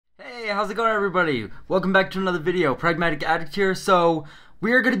how's it going, everybody? Welcome back to another video. Pragmatic Addict here. So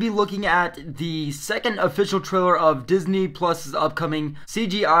we are going to be looking at the second official trailer of Disney Plus's upcoming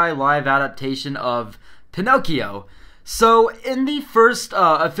CGI-live adaptation of Pinocchio. So in the first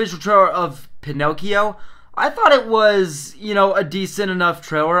official trailer of Pinocchio, I thought it was, a decent enough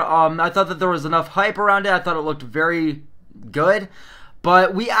trailer. I thought that there was enough hype around it. I thought it looked very good.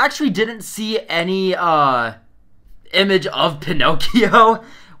 But we actually didn't see any image of Pinocchio,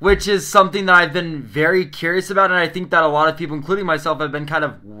 which is something that I've been very curious about, and I think that a lot of people, including myself, have been kind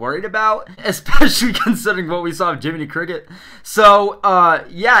of worried about, especially considering what we saw of Jiminy Cricket. So,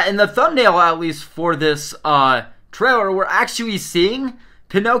 yeah, in the thumbnail, at least for this trailer, we're actually seeing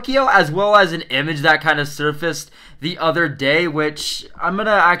Pinocchio, as well as an image that kind of surfaced the other day, which I'm gonna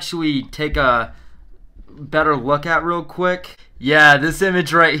actually take a better look at real quick. Yeah, this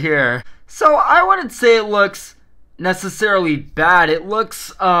image right here. So I wouldn't say it looks necessarily bad. It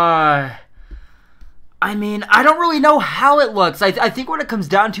looks, I mean, I don't really know how it looks. I think what it comes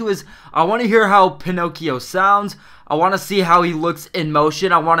down to is I want to hear how Pinocchio sounds. I want to see how he looks in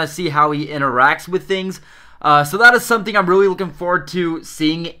motion. I want to see how he interacts with things. So that is something I'm really looking forward to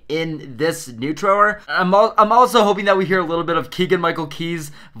seeing in this new trailer. I'm also hoping that we hear a little bit of Keegan-Michael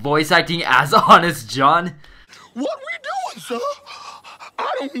Key's voice acting as Honest John. What we doing, sir?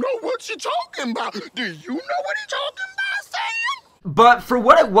 I don't know what you're talking about. Do you know what he's talking about, Sam? But for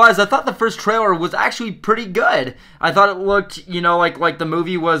what it was, I thought the first trailer was actually pretty good. I thought it looked, like the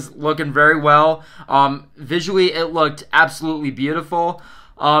movie was looking very well. Visually, it looked absolutely beautiful.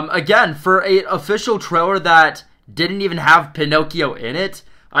 Again, for an official trailer that didn't even have Pinocchio in it,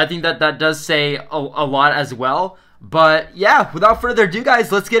 I think that that does say a lot as well. But yeah, without further ado,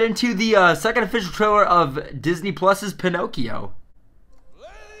 guys, let's get into the second official trailer of Disney Plus's Pinocchio.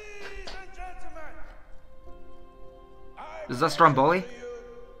 Ladies and gentlemen, Is that Stromboli?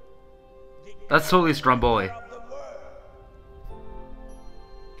 That's totally Stromboli.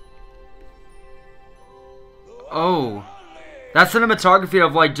 Oh, that's cinematography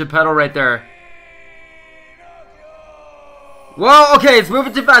of like Geppetto right there. Whoa, okay, it's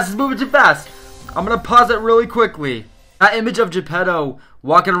moving too fast, it's moving too fast. I'm gonna pause it really quickly. That image of Geppetto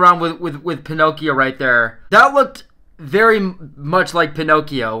walking around with Pinocchio right there, that looked very much like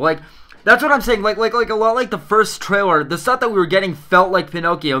Pinocchio. Like, that's what I'm saying, like a lot like the first trailer. The stuff that we were getting felt like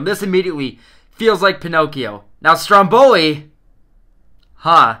Pinocchio, and this immediately feels like Pinocchio. Now Stromboli,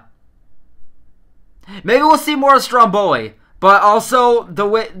 maybe we'll see more of Stromboli, but also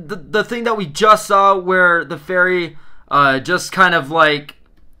the thing that we just saw where the fairy just kind of like,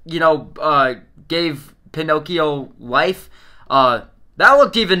 gave Pinocchio life, that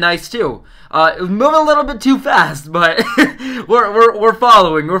looked even nice too. It was moving a little bit too fast, but we're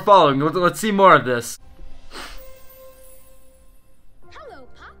following. Let's see more of this. Hello,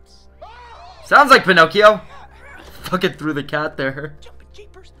 Pops. Sounds like Pinocchio. Fucking threw the cat there.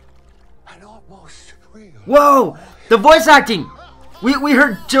 And almost real. Whoa! The voice acting! We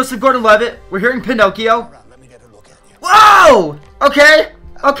heard Joseph Gordon-Levitt. We're hearing Pinocchio. Let me get a look at you. Whoa! Okay.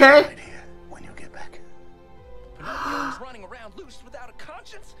 Okay. Right here, when you get back. Pinocchio's running around loose without a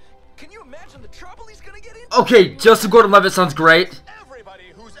conscience. Can you imagine the trouble he's gonna get in? Okay, Joseph Gordon-Levitt sounds great. Everybody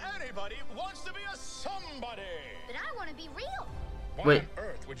who's anybody wants to be a somebody. But I want to be real. Why Wait. on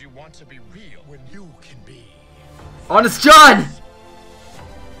earth would you want to be real when you can be? Honest John!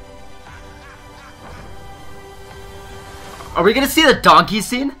 Are we gonna see the donkey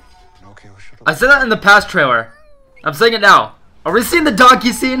scene? Pinocchio should I said that in the past trailer. I'm saying it now. Are we seeing the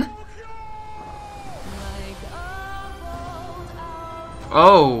donkey scene?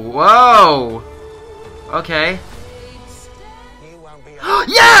 Oh, whoa. Okay. You won't be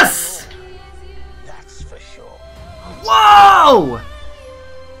Yes! That's for sure. Whoa!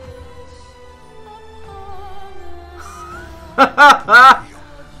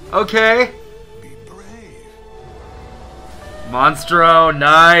 Okay. Be brave. Monstro,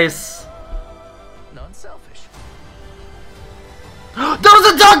 nice. Non-selfish. That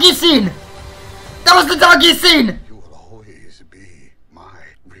was the donkey scene! That was the donkey scene! You will always be my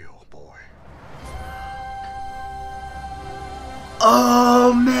real boy.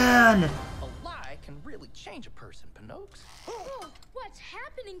 Oh, man. A lie can really change a person, Pinocchio. Oh, what's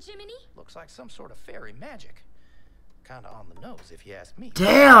happening, Jiminy? Looks like some sort of fairy magic. Kinda on the nose, if you ask me.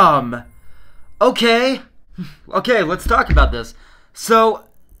 Damn. Okay. Okay, let's talk about this. So,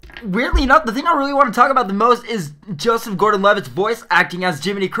 weirdly enough, the thing I really want to talk about the most is Joseph Gordon-Levitt's voice acting as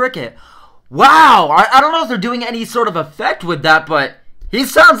Jiminy Cricket. Wow, I don't know if they're doing any sort of effect with that, but he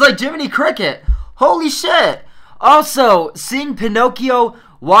sounds like Jiminy Cricket. Holy shit. Also, seeing Pinocchio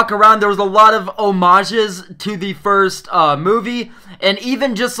walk around, there was a lot of homages to the first movie, and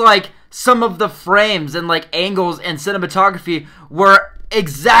even just like some of the frames and like angles and cinematography were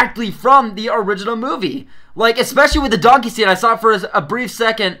exactly from the original movie. Like, especially with the donkey scene, I saw it for a brief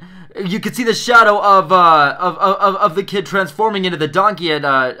second. You could see the shadow of the kid transforming into the donkey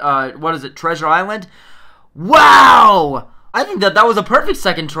at what is it, Treasure Island? Wow! I think that was a perfect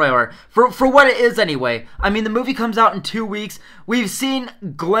second trailer for what it is anyway. I mean, the movie comes out in 2 weeks. We've seen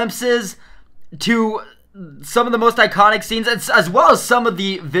glimpses to some of the most iconic scenes, as well as some of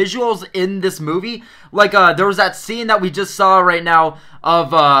the visuals in this movie. Like, there was that scene that we just saw right now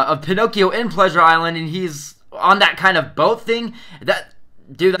of Pinocchio in Pleasure Island, and he's on that kind of boat thing.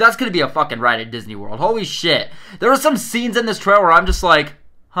 Dude, that's gonna be a fucking ride at Disney World. Holy shit. There were some scenes in this trailer where I'm just like,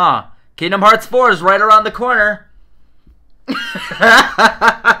 huh, Kingdom Hearts 4 is right around the corner.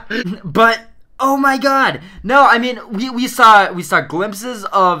 But oh my god. No, I mean, we saw glimpses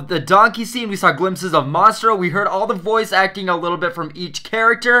of the donkey scene, we saw glimpses of Monstro, we heard all the voice acting a little bit from each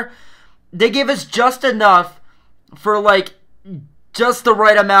character. They gave us just enough for like just the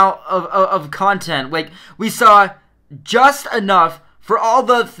right amount of content. Like, we saw just enough for all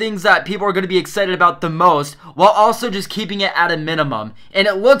the things that people are going to be excited about the most, while also just keeping it at a minimum. And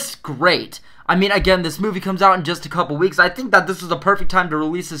it looks great. I mean, again, this movie comes out in just a couple weeks. I think that this was a perfect time to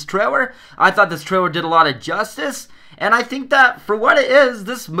release this trailer. I thought this trailer did a lot of justice. And I think that for what it is,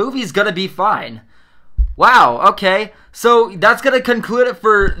 this movie's going to be fine. Wow, okay. So that's going to conclude it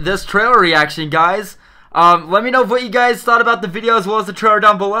for this trailer reaction, guys. Let me know what you guys thought about the video as well as the trailer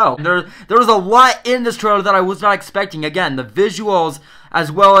down below. There was a lot in this trailer that I was not expecting. Again, the visuals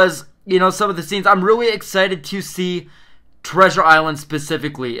as well as, you know, some of the scenes. I'm really excited to see Treasure Island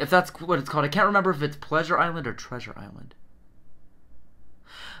specifically, if that's what it's called. I can't remember if it's Pleasure Island or Treasure Island.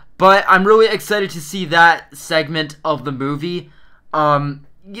 But I'm really excited to see that segment of the movie. One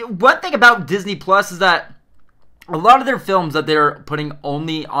thing about Disney Plus is that a lot of their films that they're putting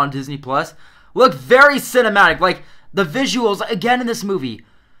only on Disney Plus look very cinematic. Like, the visuals, again, in this movie.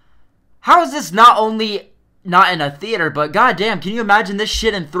 How is this not only not in a theater, but goddamn, can you imagine this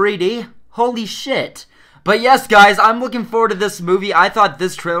shit in 3D? Holy shit. But yes, guys, I'm looking forward to this movie. I thought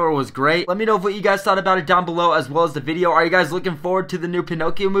this trailer was great. Let me know what you guys thought about it down below, as well as the video. Are you guys looking forward to the new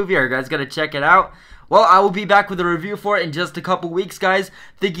Pinocchio movie? Are you guys going to check it out? Well, I will be back with a review for it in just a couple weeks, guys.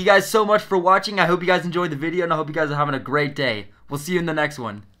 Thank you guys so much for watching. I hope you guys enjoyed the video, and I hope you guys are having a great day. We'll see you in the next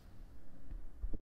one.